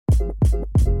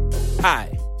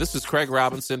Hi, this is Craig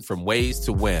Robinson from Ways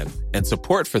to Win, and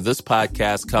support for this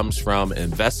podcast comes from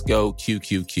Invesco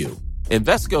QQQ.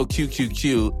 Invesco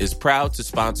QQQ is proud to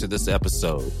sponsor this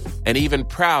episode, and even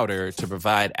prouder to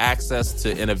provide access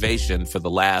to innovation for the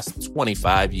last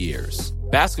 25 years.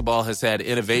 Basketball has had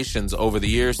innovations over the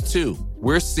years, too.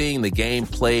 We're seeing the game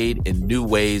played in new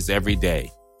ways every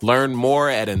day. Learn more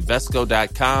at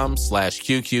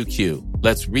Invesco.com/QQQ.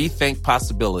 Let's rethink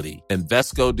possibility.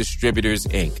 Invesco Distributors,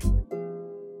 Inc.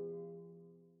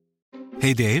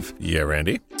 Hey, Dave. Yeah,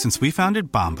 Randy. Since we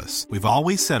founded Bombas, we've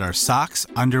always said our socks,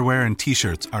 underwear, and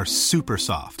T-shirts are super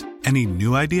soft. Any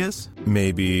new ideas?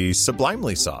 Maybe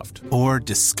sublimely soft. Or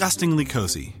disgustingly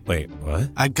cozy. Wait, what?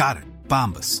 I got it.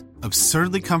 Bombas.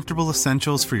 Absurdly comfortable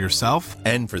essentials for yourself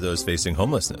and for those facing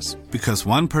homelessness. Because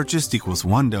one purchased equals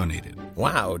one donated.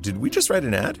 Wow, did we just write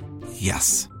an ad?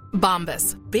 Yes.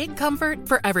 Bombas. Big comfort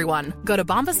for everyone. Go to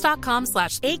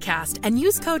bombas.com/ACAST and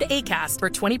use code ACAST for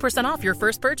 20% off your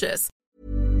first purchase.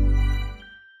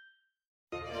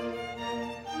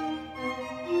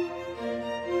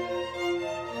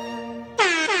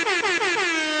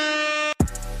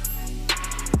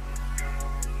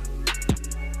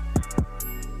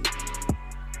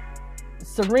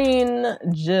 Serene,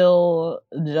 Jill,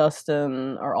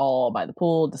 Justin are all by the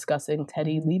pool discussing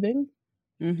Teddy leaving.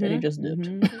 Teddy just dipped.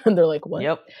 And they're like, what?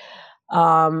 Yep.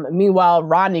 Meanwhile,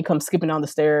 Rodney comes skipping down the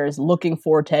stairs looking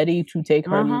for Teddy to take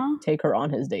her on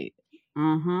his date.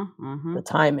 The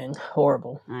timing,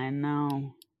 horrible. I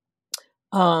know.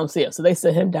 So they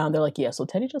sit him down. They're like, yeah, so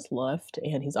Teddy just left.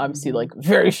 And he's obviously like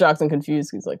very shocked and confused.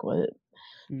 He's like, what?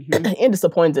 And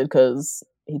disappointed because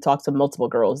he talked to multiple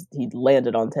girls. He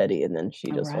landed on Teddy and then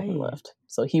she just fucking left.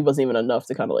 So he wasn't even enough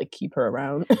to kind of like keep her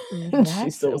around. And she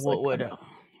still was what like, would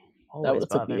that would have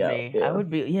took me out. Yeah.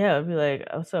 I'd be like,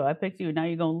 oh, so I picked you, now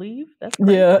you're gonna leave? That's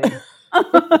crazy. Yeah.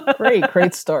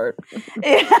 great start.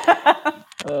 Yeah.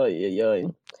 Oh yeah.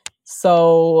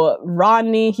 So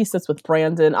Rodney, he sits with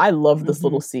Brandon. I love this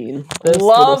little scene. This.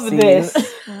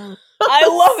 I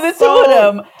love the two of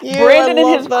them. Brandon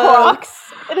in his Crocs.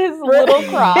 In his little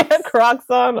Crocs. Crocs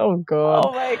on. Oh god.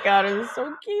 Oh my god, it was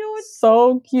so cute.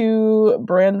 So cute.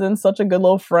 Brandon's such a good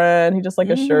little friend. He just like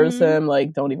assures him,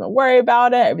 like, don't even worry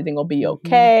about it. Everything will be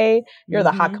okay. You're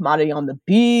the hot commodity on the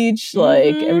beach.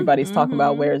 Like everybody's talking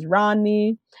about where's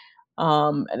Rodney.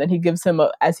 And then he gives him,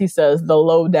 as he says, the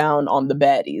lowdown on the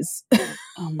baddies,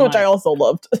 which I also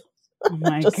loved. Oh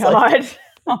my god.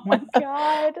 Oh my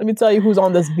god. Let me tell you who's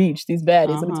on this beach. These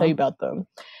baddies. Let me tell you about them.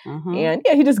 And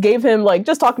yeah, he just gave him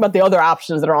just talking about the other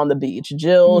options that are on the beach.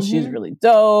 Jill, she's really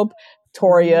dope.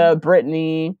 Victoria,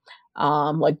 Brittany.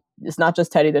 It's not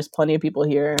just Teddy. There's plenty of people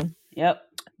here. Yep.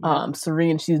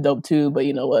 Serene, she's dope too, but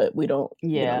you know what? We don't.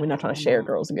 Yeah. We're not trying to share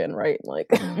girls again, right? Like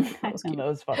that was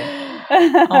funny.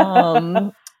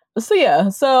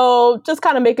 So just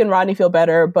kind of making Rodney feel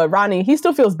better, but Rodney, he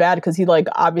still feels bad because he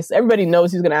obviously everybody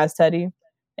knows he's gonna ask Teddy,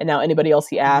 and now anybody else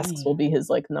he asks will be his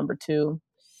number two.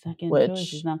 Second choice.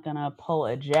 He's not gonna pull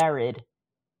a Jared.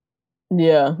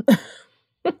 Yeah.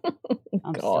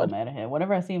 I'm so mad at him.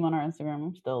 Whenever I see him on our Instagram,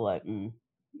 I'm still like,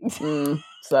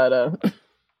 Sada.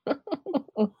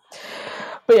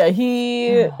 But yeah,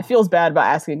 he feels bad about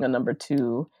asking a number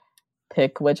two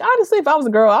pick, which honestly, if I was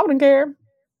a girl, I wouldn't care.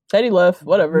 Teddy left,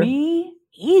 whatever. Me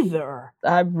either.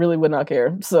 I really would not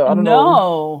care. So I don't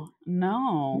know.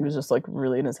 No. He was just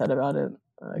really in his head about it,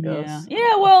 I guess.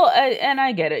 Yeah. Well, and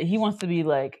I get it. He wants to be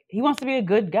a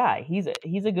good guy. He's a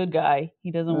good guy.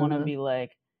 He doesn't want to be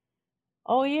like,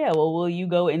 oh yeah, well, will you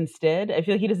go instead? I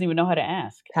feel like he doesn't even know how to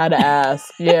ask.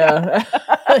 Yeah.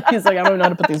 He's like, I don't know how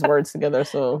to put these words together.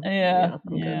 So yeah.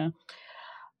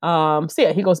 So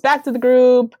he goes back to the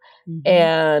group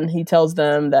and he tells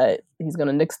them that he's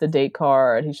gonna nix the date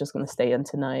card. He's just gonna stay in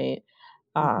tonight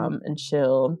and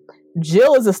chill.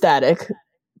 Jill is ecstatic.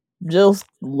 Jill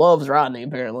loves Rodney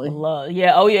apparently.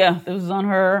 Yeah. Oh yeah. This was on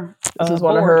her. This is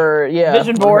one of her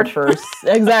vision board first.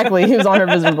 Exactly. He was on her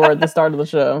vision board at the start of the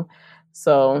show.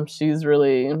 So she's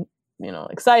really,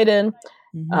 excited.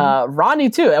 Rodney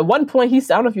too. At one point, I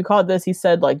don't know if you caught this. He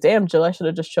said, "Damn, Jill, I should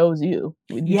have just chose you."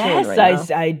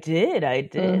 Yes, I did. I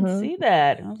did see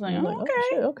that. I was like,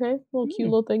 okay, little cute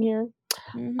little thing here.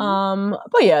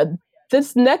 But yeah,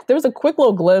 there was a quick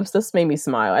little glimpse. This made me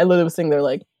smile. I literally was sitting there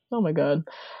like, oh my god.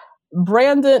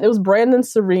 It was Brandon,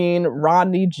 Serene,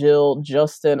 Rodney, Jill,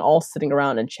 Justin, all sitting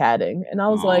around and chatting. And I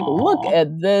was like, look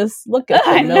at this. Look at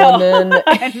the melanin.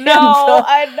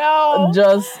 I know.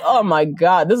 Just, oh my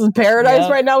God. This is Paradise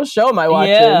right now. Show am I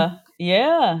watching?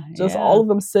 Yeah. Just all of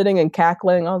them sitting and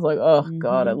cackling. I was like, oh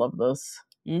God, I love this.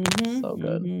 So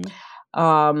good.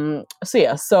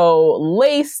 So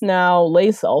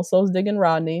Lace also is digging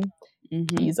Rodney.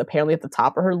 He's apparently at the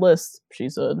top of her list. She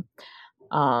said,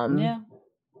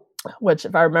 which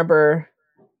if I remember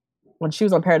when she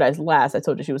was on Paradise last, I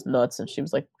told you she was nuts, and she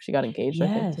was like, she got engaged, I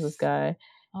think, to this guy.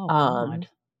 Oh, God.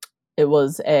 It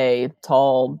was a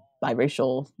tall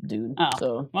biracial dude. Oh,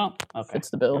 so well, okay. fits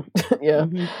the bill. Yeah.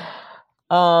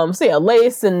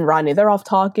 Lace and Rodney, they're off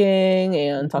talking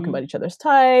about each other's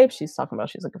type. She's talking about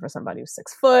she's looking for somebody who's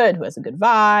 6 foot, who has a good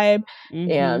vibe,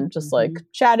 and just like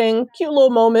chatting. Cute little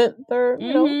moment. They're,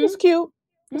 it's cute.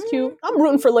 It's cute. I'm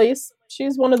rooting for Lace.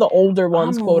 She's one of the older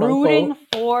ones, quote unquote. Rooting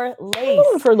for Lace.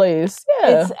 Rooting for Lace.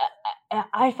 Yeah.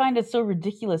 I find it so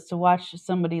ridiculous to watch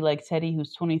somebody like Teddy,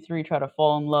 who's 23, try to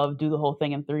fall in love, do the whole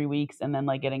thing in 3 weeks, and then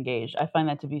like get engaged. I find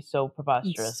that to be so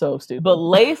preposterous. It's so stupid. But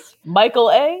Lace, Michael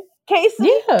A.,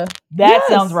 Casey, that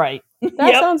sounds right.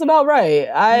 That sounds about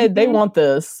right. They want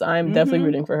this. I'm definitely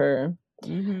rooting for her.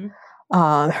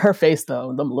 Her face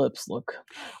though, them lips look.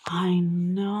 I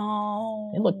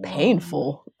know. They look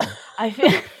painful. I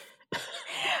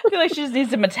feel like she just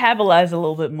needs to metabolize a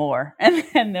little bit more, and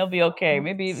then they'll be okay.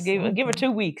 Maybe give her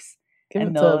 2 weeks. Give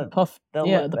it the puff.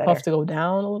 Yeah, the puff to go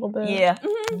down a little bit. Yeah,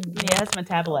 yeah, it's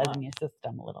metabolizing your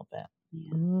system a little bit.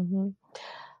 Yeah.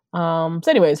 So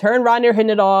anyways, her and Rodney are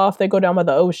hitting it off. They go down by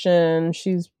the ocean.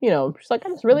 She's like, I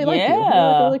just really like you. You're like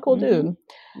a really cool dude.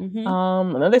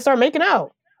 And then they start making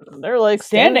out. They're like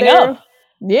standing up.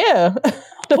 Yeah.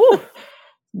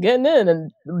 Getting in,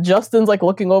 and Justin's like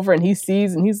looking over, and he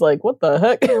sees, and he's like, what the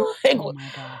heck? Like, oh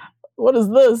my God. What is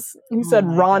this? He said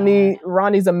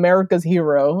Ronnie's America's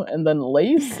hero, and then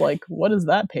Lace, like, what is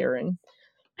that pairing?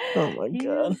 Oh my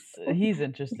God. He's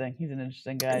interesting. He's an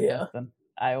interesting guy, Justin.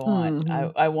 I want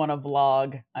a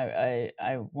vlog.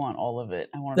 I want all of it.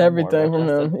 I want everything from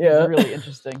him. Yeah. He's really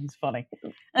interesting. He's funny.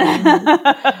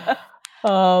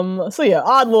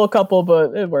 Odd little couple,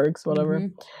 but it works, whatever.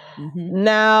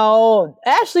 Now,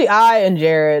 Ashley I and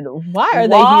Jared, why are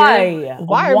they here?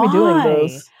 Why are we doing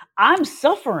this? I'm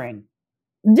suffering.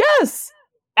 Yes.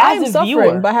 I'm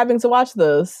suffering by having to watch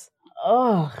this.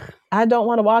 Ugh. I don't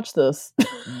want to watch this.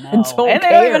 No. And they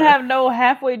don't even have no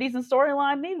halfway decent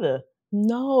storyline neither.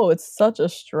 No, it's such a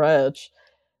stretch.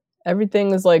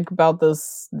 Everything is like about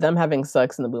them having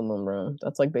sex in the Boom Boom Room.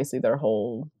 That's like basically their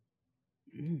whole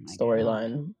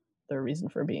storyline, their reason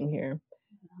for being here.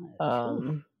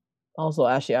 Also,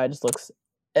 Ashley I just looks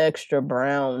extra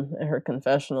brown in her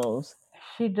confessionals.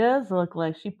 She does look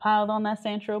like she piled on that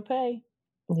Saint Tropez.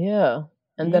 Yeah,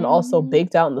 and then also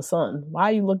baked out in the sun. Why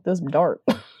you look this dark?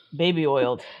 Baby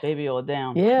oiled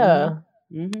down. Yeah.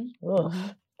 Ugh.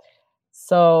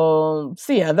 So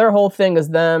their whole thing is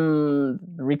them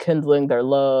rekindling their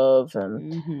love,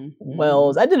 and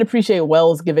Wells. I did appreciate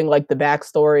Wells giving like the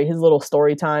backstory. His little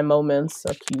story time moments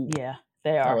are cute. Yeah,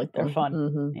 they are. Like they're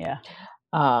fun. Yeah.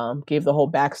 Gave the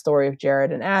whole backstory of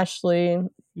Jared and Ashley.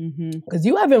 Because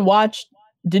you haven't watched.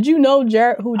 Did you know who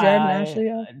Jared and Ashley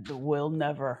are? Will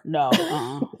never. No.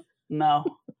 No.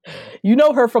 You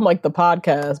know her from like the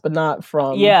podcast, but not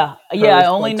from. Yeah. I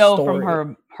only know story.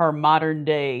 From her modern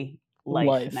day.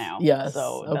 Life now. Yes.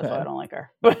 So that's why I don't like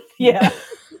her. But yeah.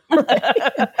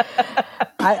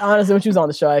 I honestly, when she was on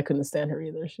the show, I couldn't stand her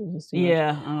either. She was just too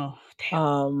much. Oh,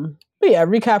 damn. But yeah,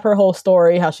 recap her whole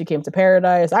story, how she came to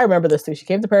Paradise. I remember this too. She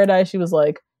came to Paradise. She was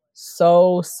like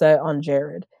so set on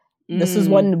Jared. This is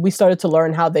when we started to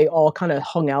learn how they all kind of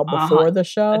hung out before the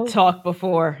show. Talk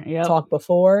before.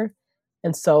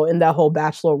 And so in that whole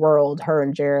Bachelor world, her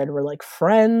and Jared were like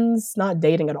friends, not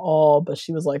dating at all, but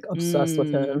she was like obsessed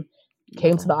with him.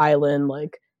 Came to the island,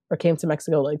 or came to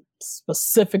Mexico,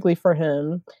 specifically for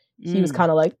him. He was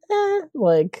kind of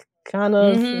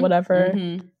whatever.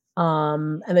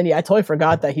 And then I totally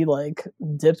forgot that he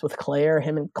dipped with Claire.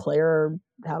 Him and Claire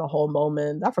had a whole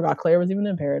moment. I forgot Claire was even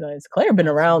in Paradise. Claire been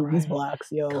around these blocks,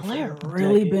 yo. Claire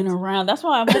really been around. That's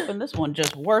why I'm hoping this one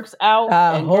just works out.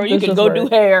 And girl, you can go do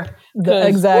hair.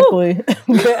 Exactly.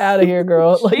 Get out of here,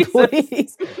 girl.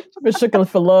 Please. Been looking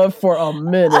for love for a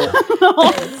minute.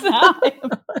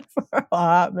 For a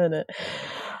hot minute.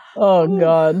 Oh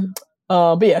God.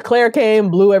 But yeah, Claire came,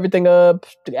 blew everything up.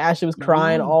 Ashley was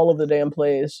crying all over the damn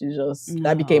place. She just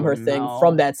that became her thing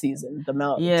from that season. The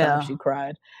amount of time she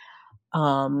cried.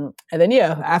 And then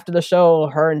after the show,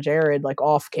 her and Jared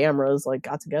off cameras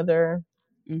got together,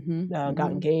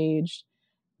 got engaged.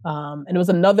 And it was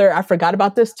another. I forgot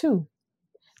about this too.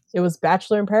 It was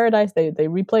Bachelor in Paradise. They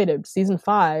replayed it, season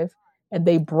 5, and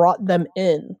they brought them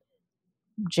in.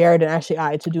 Jared and Ashley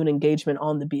I to do an engagement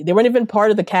on the beach. They weren't even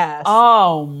part of the cast.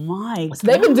 Oh my God. So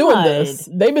they've been doing this.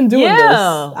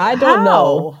 I don't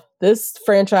know. This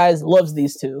franchise loves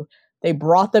these two. They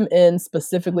brought them in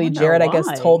specifically. Jared, I guess,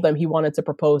 told them he wanted to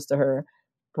propose to her.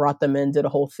 Brought them in, did a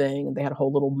whole thing, and they had a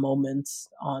whole little moment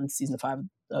on season 5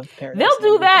 of Paradise.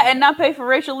 They'll do that and not pay for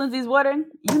Rachel Lindsay's wedding.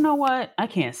 You know what? I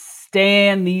can't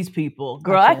stand these people,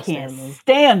 girl. I can't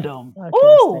stand them.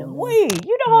 Oh, wait!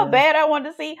 You know how bad I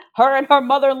wanted to see her and her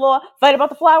mother-in-law fight about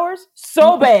the flowers?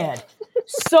 So bad,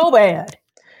 so bad.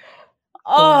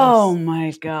 Oh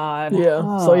my god! Yeah.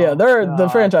 Oh, so yeah, the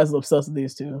franchise is obsessed with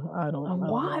these two. I don't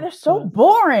know why. They're so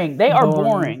boring. They are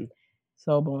boring.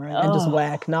 So boring and just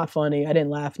whack. Not funny. I didn't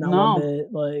laugh not one bit.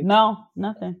 Like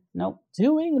nothing. Nope.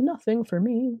 Doing nothing for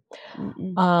me.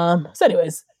 So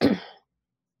anyways,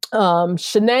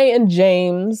 Shanae and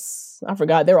James. I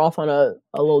forgot they were off on a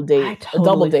little date, a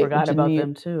double date. Forgot about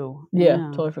them too. Yeah,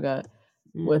 totally forgot.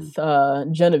 With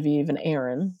Genevieve and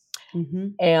Aaron.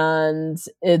 And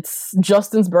it's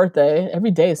Justin's birthday. Every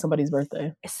day is somebody's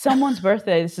birthday. It's someone's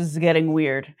birthday. This is getting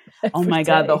weird. Oh my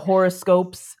god, the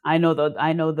horoscopes. I know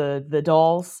the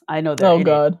dolls. I know they're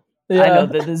god. Yeah. I know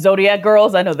the Zodiac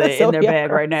girls. I know they're in their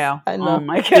bag right now. I know. Oh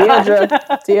my god.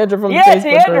 Tiandra from the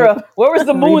Facebook group. Where was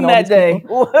the moon that day?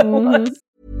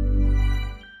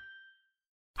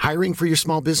 Hiring for your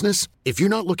small business? If you're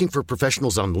not looking for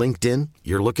professionals on LinkedIn,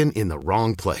 you're looking in the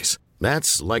wrong place.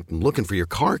 That's like looking for your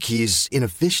car keys in a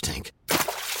fish tank.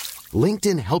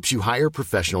 LinkedIn helps you hire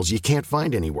professionals you can't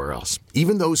find anywhere else,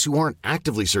 even those who aren't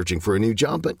actively searching for a new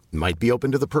job but might be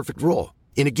open to the perfect role.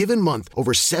 In a given month,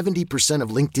 over 70% of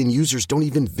LinkedIn users don't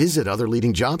even visit other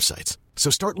leading job sites.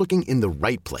 So start looking in the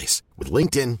right place. With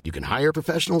LinkedIn, you can hire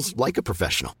professionals like a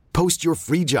professional. Post your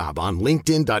free job on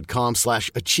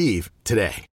linkedin.com/achieve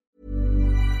today.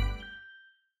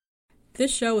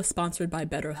 This show is sponsored by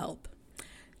BetterHelp.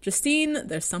 Justine,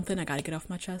 there's something I gotta get off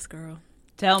my chest, girl.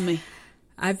 Tell me.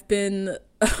 I've been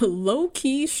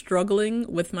low-key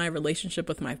struggling with my relationship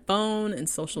with my phone and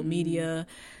social media.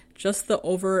 Just the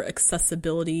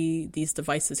over-accessibility these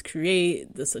devices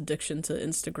create, this addiction to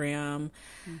Instagram,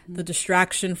 the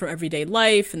distraction from everyday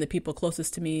life and the people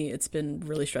closest to me, it's been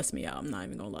really stressing me out. I'm not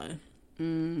even gonna lie.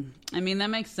 I mean,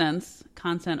 that makes sense.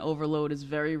 Content overload is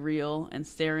very real, and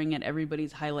staring at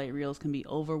everybody's highlight reels can be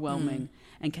overwhelming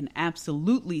and can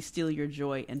absolutely steal your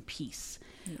joy and peace.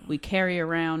 Yeah. We carry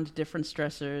around different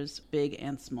stressors, big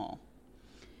and small.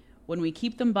 When we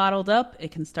keep them bottled up, it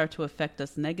can start to affect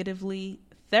us negatively.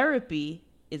 Therapy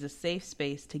is a safe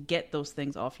space to get those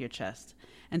things off your chest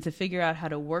and to figure out how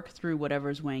to work through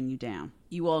whatever's weighing you down.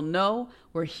 You all know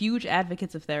we're huge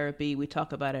advocates of therapy. We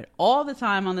talk about it all the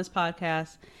time on this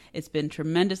podcast. It's been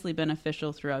tremendously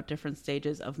beneficial throughout different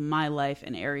stages of my life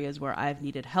and areas where I've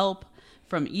needed help,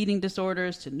 from eating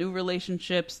disorders to new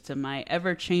relationships to my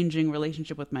ever-changing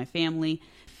relationship with my family.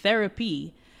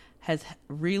 Therapy has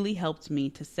really helped me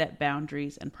to set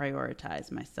boundaries and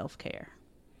prioritize my self-care.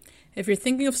 If you're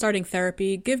thinking of starting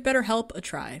therapy, give BetterHelp a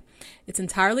try. It's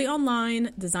entirely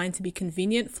online, designed to be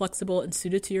convenient, flexible, and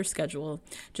suited to your schedule.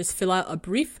 Just fill out a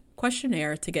brief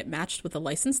questionnaire to get matched with a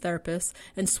licensed therapist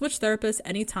and switch therapists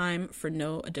anytime for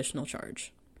no additional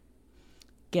charge.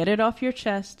 Get it off your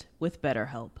chest with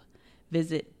BetterHelp.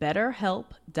 Visit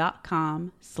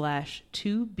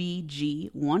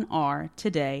betterhelp.com/2BG1R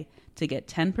today to get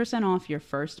 10% off your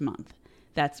first month.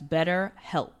 That's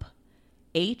BetterHelp.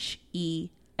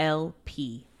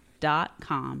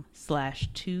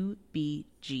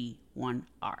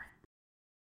 HELP.com/2BG1R.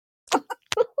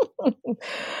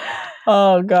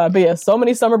 Oh god, but yeah, so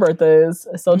many summer birthdays.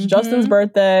 So it's Justin's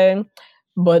birthday,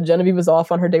 but Genevieve was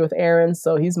off on her date with Aaron,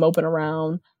 so he's moping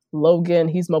around. Logan,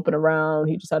 he's moping around.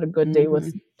 He just had a good date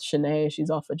with Shanae. She's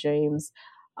off with James.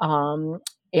 And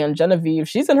Genevieve,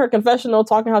 she's in her confessional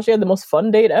talking how she had the most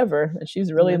fun date ever, and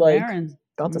she's really like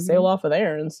about to sail off with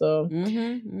Aaron. So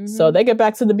so they get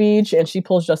back to the beach, and she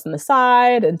pulls Justin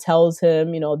aside and tells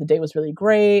him, you know, the date was really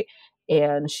great,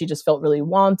 and she just felt really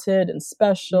wanted and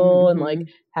special, and like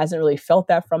hasn't really felt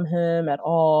that from him at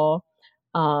all.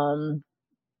 Part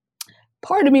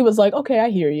of me was like, okay, I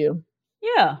hear you.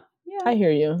 Yeah. I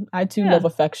hear you. I too love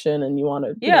affection, and you want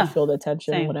to feel the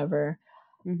attention and whatever.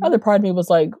 Other part of me was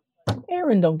like,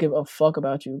 Aaron don't give a fuck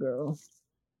about you, girl.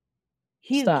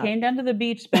 He came down to the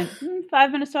beach, spent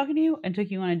 5 minutes talking to you, and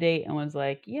took you on a date, and was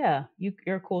like, "Yeah,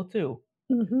 you're cool too."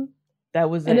 That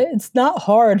was it. And it's not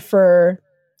hard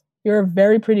you're a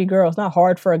very pretty girl. It's not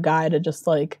hard for a guy to just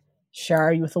like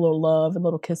shower you with a little love and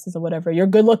little kisses or whatever. You're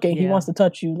good looking. He wants to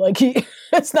touch you. Like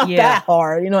it's not that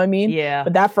hard. You know what I mean? Yeah.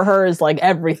 But that for her is like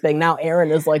everything. Now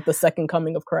Aaron is like the second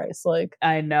coming of Christ. Like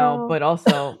I know, but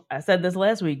also I said this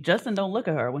last week. Justin don't look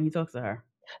at her when he talks to her.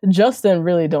 Justin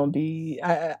really don't be.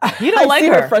 You don't like see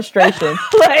her frustration.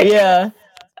 I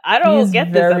don't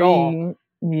get this at all.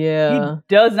 Yeah. He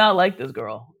does not like this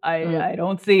girl. I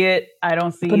don't see it. I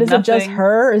don't see. But is nothing. it just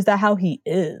her? Or is that how he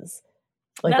is?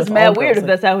 Like that's mad weird if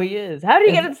that's how he is. How did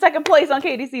he get in second place on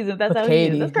Katie's season if that's how he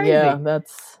is? That's crazy. Yeah,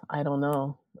 I don't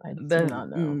know. I do not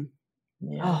know.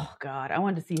 Yeah. Oh God, I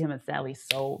wanted to see him and Sally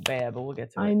so bad, but we'll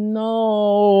get to it. I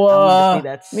know. I wanted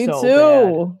to see that me so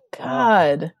too.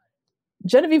 bad. God.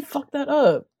 Genevieve fucked that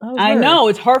up. I know,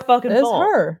 it's her fucking fault.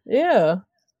 It's her. Yeah.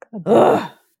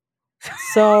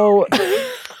 So God,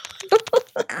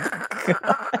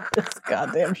 this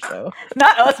goddamn show.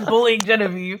 Not us bullying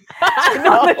Genevieve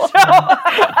on the show.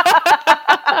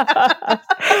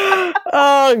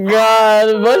 Oh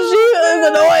God, but she is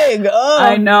annoying. Oh,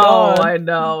 I know, God. I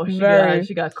know.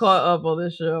 She got caught up on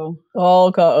this show.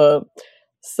 All caught up.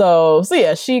 So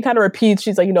yeah, she kind of repeats.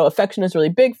 She's like, affection is really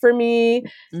big for me.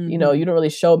 Mm-hmm. You don't really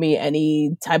show me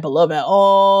any type of love at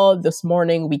all. This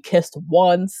morning we kissed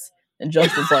once. And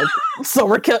Justin's like, so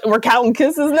we're counting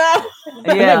kisses now?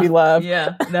 That made me laugh.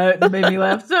 Yeah, that made me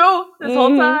laugh too. This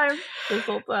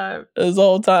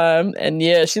whole time. And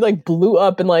yeah, she like blew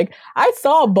up and like, I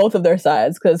saw both of their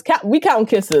sides because we count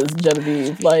kisses,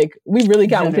 Genevieve. Like, we really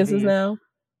count kisses now?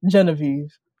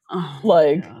 Genevieve. Oh,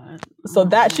 like, so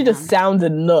that she just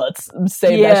sounded nuts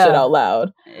saying that shit out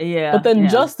loud. Yeah. But then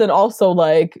Justin also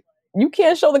like, you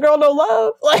can't show the girl no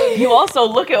love. Like, you also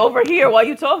looking over here while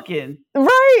you talking.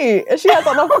 Right. And she has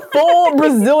on a full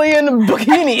Brazilian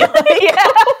bikini. Like,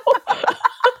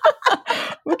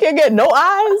 we can't get no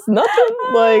eyes, nothing.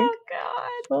 Like,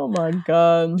 oh my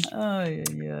God. Oh,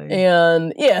 yeah.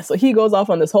 And yeah, so he goes off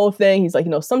on this whole thing. He's like,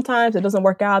 sometimes it doesn't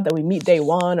work out that we meet day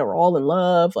one or we're all in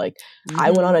love. Like,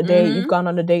 I went on a date, you've gone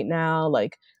on a date now.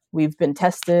 Like, we've been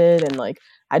tested, and like,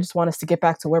 I just want us to get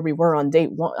back to where we were on day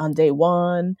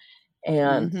one.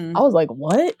 And I was like,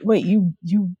 what? Wait, you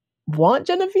want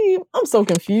Genevieve? I'm so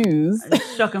confused.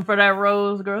 Shucking for that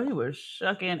rose, girl. He was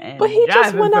shucking and but he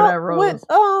just went out with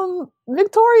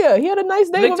Victoria. He had a nice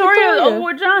day with Victoria. Over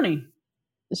with Johnny.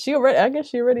 I guess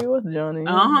she already with Johnny.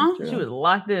 She was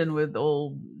locked in with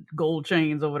old gold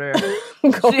chains over there.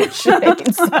 Gold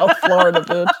chains, South Florida,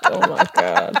 bitch. Oh my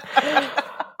God.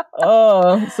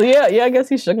 So yeah, I guess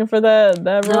he's shucking for that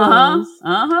rose.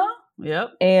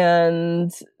 Yep.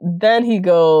 And then he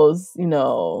goes,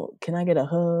 can I get a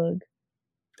hug?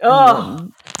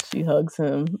 She hugs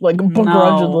him, like,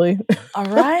 begrudgingly. All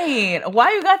right.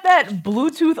 Why you got that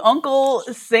Bluetooth Uncle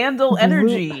Sandal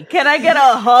energy? Can I get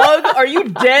a hug? Are you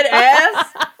dead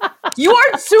ass? You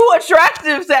are too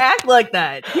attractive to act like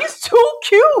that. He's too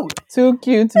cute. Too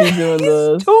cute to be doing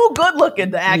this. He's too good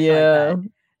looking to act like that.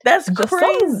 That's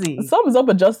crazy. Something's up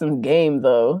with Justin's game,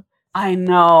 though. I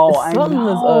know. Something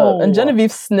is up. And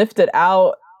Genevieve sniffed it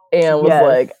out and was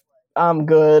like, I'm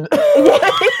good.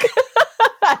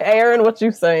 Aaron, what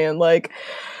you saying? Like,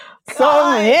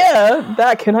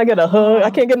 can I get a hug? I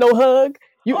can't get no hug.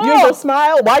 You don't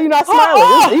smile? Why are you not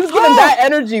smiling? He was giving that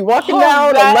energy walking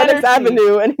down Lenox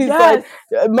Avenue, and he's like,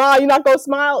 Ma, you not gonna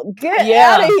smile? Get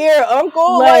out of here,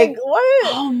 uncle. Like,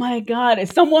 what? Oh my God.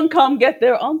 If someone come get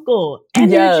their uncle.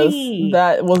 Energy. Yes,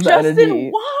 that was the energy. Justin,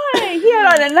 why? He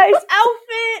had on a nice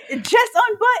outfit, chest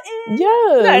unbuttoned.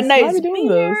 Yes. Got a nice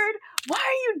beard. Why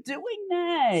are you doing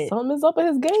that? Something is up in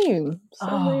his game.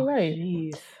 Something ain't right.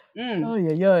 Geez. Oh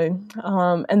yeah.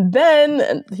 And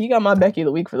then he got my Becky of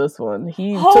the week for this one.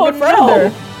 He took it further.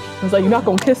 He was like, "You're not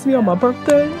gonna kiss me on my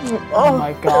birthday?" Oh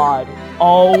my God.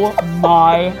 Oh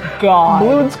my God.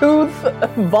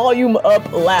 Bluetooth volume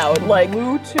up loud, like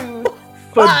Bluetooth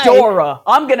fedora.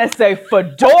 I'm gonna say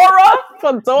fedora.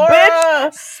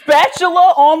 Bitch,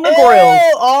 spatula on the grill.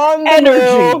 On the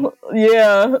energy. Grill.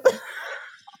 Yeah.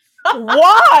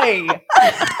 Why?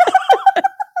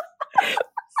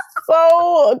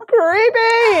 So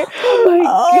creepy. Oh my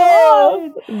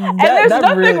God. And there's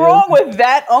nothing wrong with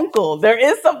that uncle. There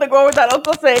is something wrong with that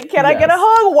uncle saying, can I get a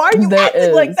hug? Why are you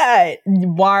acting like that?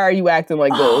 Why are you acting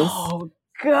like this? Oh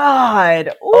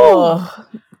God.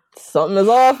 Something is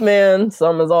off, man.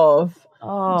 Something is off.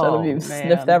 Genevieve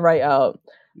sniffed that right out.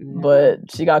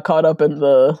 But she got caught up in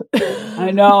the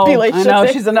I know.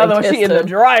 She's another one. She in the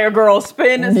dryer girl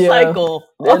spin cycle.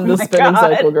 In the spinning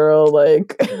cycle, girl.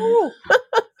 Like, I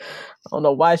don't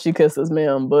know why she kissed this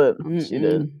man, but she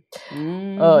did.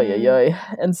 Oh yeah.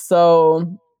 And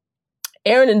so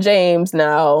Aaron and James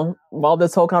now, while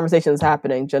this whole conversation is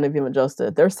happening, Genevieve and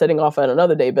Justin, they're sitting off at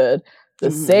another daybed.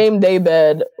 The same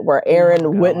daybed where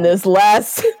Aaron witnessed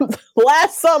last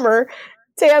summer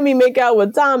Tammy make out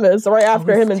with Thomas right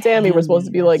after him and Tammy were supposed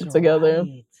to be like together.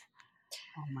 Right.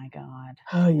 Oh my God.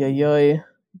 Oh yeah.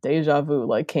 Deja vu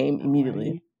like came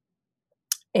immediately.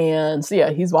 And so yeah,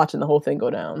 he's watching the whole thing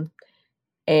go down.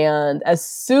 And as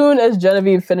soon as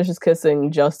Genevieve finishes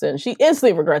kissing Justin, she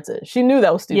instantly regrets it. She knew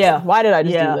that was stupid. Yeah. Why did I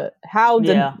just do that? How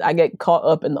did I get caught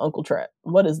up in the uncle trap?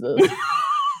 What is this?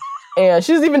 And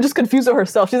she's even just confused with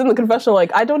herself. She's in the confessional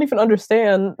like, I don't even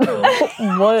understand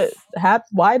what happened.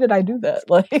 Why did I do that?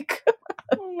 Like,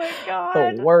 oh my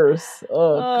God. The worst.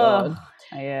 Oh, God.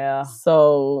 Yeah.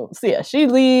 So yeah, she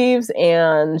leaves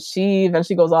and she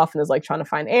eventually goes off and is like trying to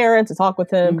find Aaron to talk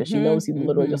with him because she knows he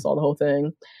literally just saw the whole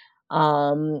thing.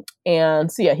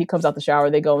 And so yeah, he comes out the shower,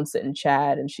 they go and sit and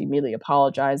chat, and she immediately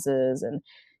apologizes, and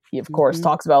he of course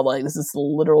talks about like, this is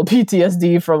literal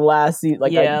PTSD from last season.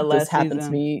 Like, this happened to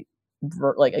me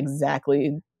like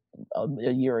exactly a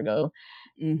year ago.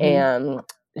 And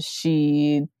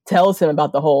she tells him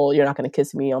about the whole "you're not going to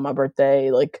kiss me on my birthday"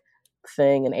 like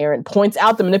thing, and Aaron points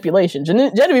out the manipulation.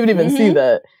 Genevieve didn't even see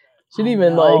that. She didn't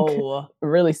even like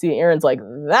really see. Aaron's like,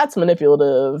 that's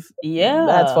manipulative. Yeah,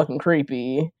 that's fucking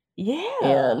creepy. Yeah,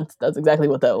 and that's exactly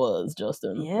what that was,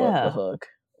 Justin. Yeah, what the fuck.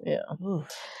 Yeah. Oof.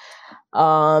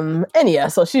 And yeah,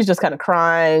 so she's just kind of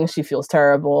crying. She feels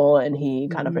terrible, and he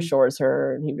kind of assures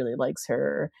her, and he really likes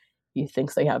her. He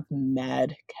thinks they have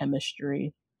mad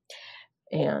chemistry,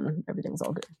 and everything's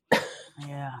all good.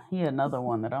 Yeah, he had another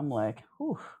one that I'm like,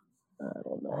 whew. I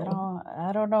don't know.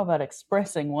 I don't know about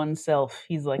expressing oneself.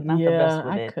 He's like not the best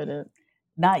with it. I couldn't.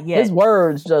 Not yet. His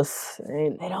words just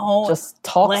they don't just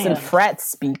talks and frat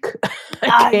speak.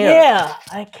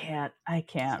 I can't.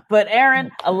 But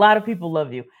Aaron, a lot of people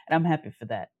love you, and I'm happy for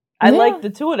that. I like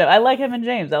the two of them. I like him and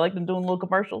James. I like them doing little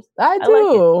commercials. I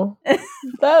do.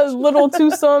 That little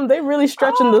twosome, they really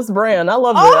stretching this brand. I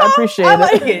love it. I appreciate it. I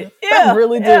like it. Yeah, I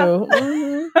really do.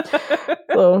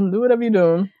 So do whatever you're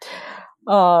doing.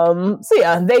 So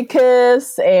yeah, they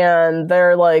kiss and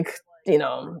they're like,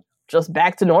 just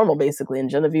back to normal basically. And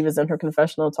Genevieve is in her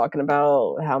confessional talking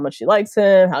about how much she likes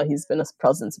him, how he's been a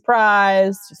pleasant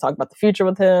surprise. She's talking about the future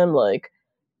with him, like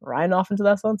riding off into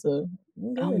that sunset.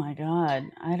 Okay. Oh my God.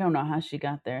 I don't know how she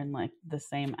got there in like the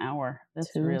same hour.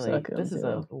 That's 2 seconds, this is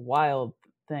a wild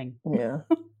thing. Yeah.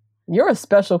 You're a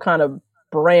special kind of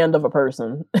brand of a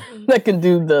person that can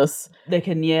do this. That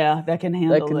can handle this. That can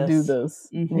do this.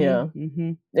 Yeah.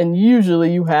 And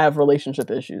usually you have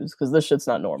relationship issues because this shit's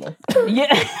not normal.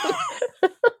 Yeah.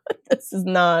 This is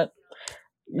not.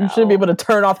 You shouldn't be able to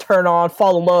turn off, turn on,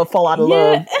 fall in love, fall out of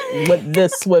love with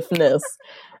this swiftness.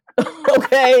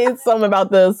 Okay? Something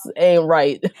about this ain't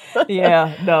right.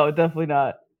 Yeah. No, definitely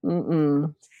not.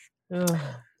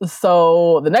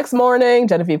 So the next morning,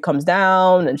 Genevieve comes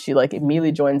down and she like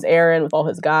immediately joins Aaron with all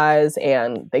his guys,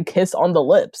 and they kiss on the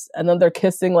lips, and then they're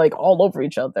kissing like all over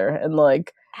each other, and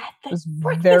like at the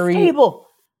breakfast table.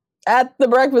 At the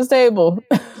breakfast table.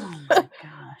 Oh my gosh.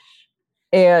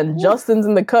 And Justin's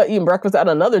in the cut eating breakfast at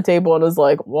another table and is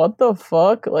like, what the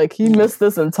fuck? Like, he missed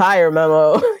this entire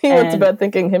memo. He went to bed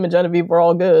thinking him and Genevieve were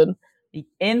all good. The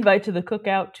invite to the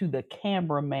cookout to the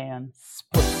cameraman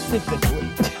specifically,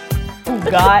 who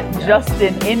got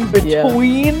Justin in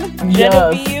between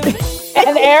Genevieve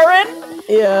and Aaron.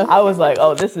 Yeah. I was like,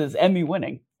 oh, this is Emmy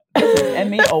winning. This is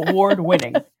Emmy award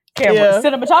winning.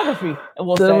 Cinematography.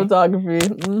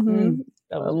 Cinematography.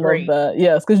 That was great. Love that.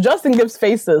 Yes, because Justin gives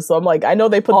faces, so I'm like, I know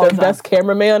they put their best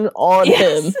cameraman on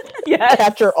him. Yes.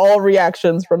 Capture all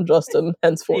reactions from Justin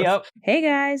henceforth. Yep. Hey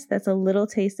guys, that's a little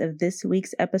taste of this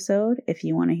week's episode. If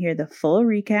you want to hear the full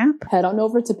recap, head on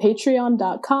over to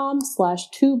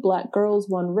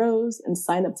patreon.com/2blackgirls1rose and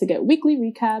sign up to get weekly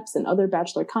recaps and other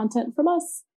Bachelor content from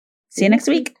us. See you next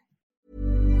week.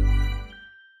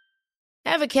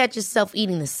 Ever catch yourself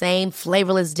eating the same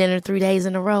flavorless dinner 3 days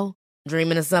in a row?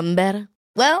 Dreaming of something better?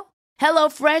 Well,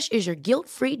 HelloFresh is your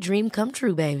guilt-free dream come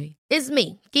true, baby. It's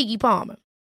me, Keke Palmer.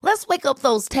 Let's wake up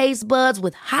those taste buds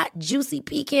with hot, juicy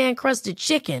pecan-crusted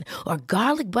chicken or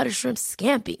garlic butter shrimp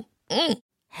scampi.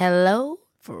 Hello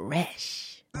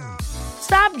Fresh.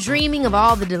 Stop dreaming of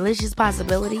all the delicious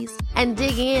possibilities and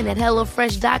dig in at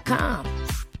HelloFresh.com.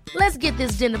 Let's get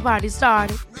this dinner party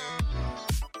started.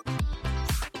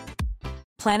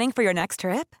 Planning for your next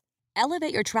trip?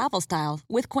 Elevate your travel style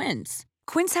with Quince.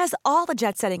 Quince has all the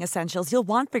jet-setting essentials you'll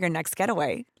want for your next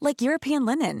getaway, like European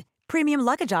linen, premium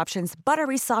luggage options,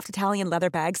 buttery soft Italian leather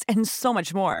bags, and so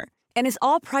much more. And is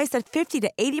all priced at 50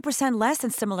 to 80% less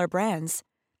than similar brands.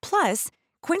 Plus,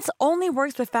 Quince only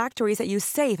works with factories that use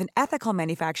safe and ethical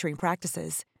manufacturing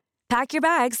practices. Pack your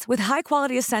bags with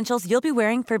high-quality essentials you'll be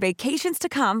wearing for vacations to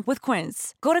come with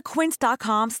Quince. Go to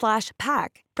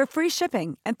quince.com/pack for free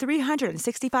shipping and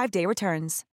 365-day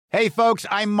returns. Hey, folks,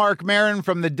 I'm Mark Maron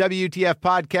from the WTF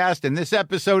Podcast, and this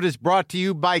episode is brought to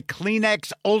you by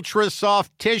Kleenex Ultra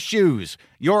Soft Tissues,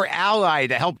 your ally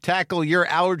to help tackle your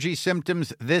allergy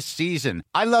symptoms this season.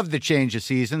 I love the change of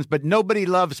seasons, but nobody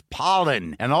loves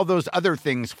pollen and all those other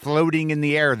things floating in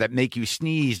the air that make you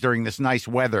sneeze during this nice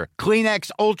weather.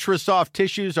 Kleenex Ultra Soft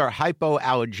Tissues are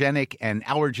hypoallergenic and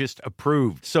allergist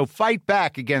approved, so fight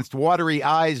back against watery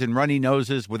eyes and runny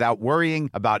noses without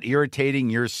worrying about irritating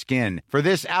your skin. For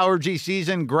this allergy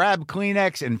season, grab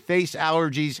Kleenex and face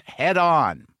allergies head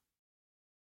on.